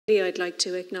I'd like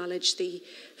to acknowledge the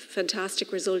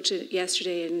fantastic result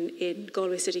yesterday in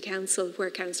Galway City Council, where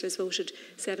councillors voted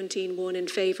 17-1 in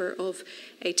favour of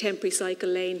a temporary cycle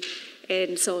lane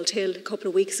in Salthill. A couple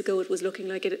of weeks ago it was looking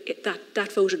like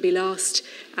that vote would be lost,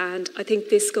 and I think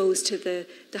this goes to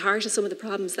the heart of some of the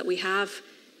problems that we have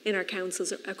in our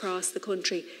councils across the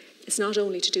country. It's not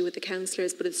only to do with the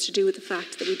councillors, but it's to do with the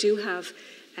fact that we do have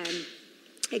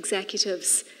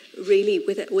executives really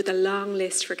with a long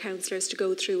list for councillors to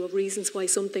go through of reasons why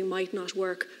something might not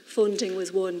work. Funding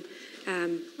was one,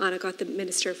 and I got the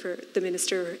Minister for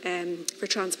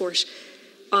Transport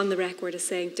on the record as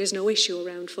saying there's no issue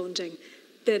around funding.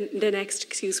 Then the next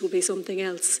excuse will be something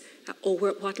else.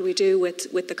 What do we do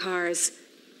with the cars?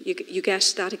 You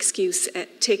get that excuse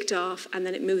ticked off, and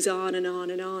then it moves on and on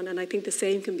and on. And I think the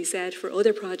same can be said for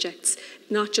other projects,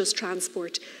 not just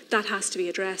transport. That has to be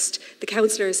addressed. The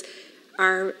councillors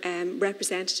are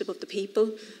representative of the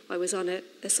people. I was on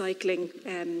a cycle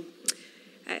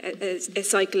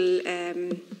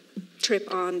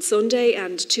trip on Sunday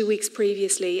and 2 weeks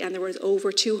previously, and there was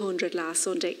over 200 last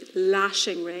Sunday,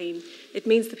 lashing rain. It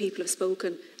means the people have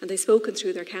spoken, and they've spoken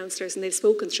through their councillors, and they've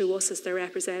spoken through us as their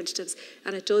representatives.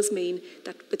 And it does mean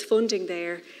that with funding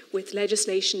there, with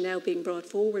legislation now being brought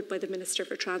forward by the Minister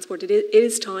for Transport, it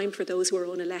is time for those who are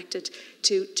unelected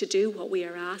to do what we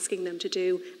are asking them to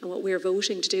do and what we are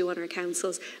voting to do on our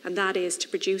councils, and that is to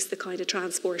produce the kind of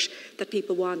transport that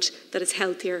people want, that is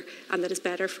healthier and that is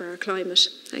better for our climate.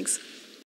 Thanks.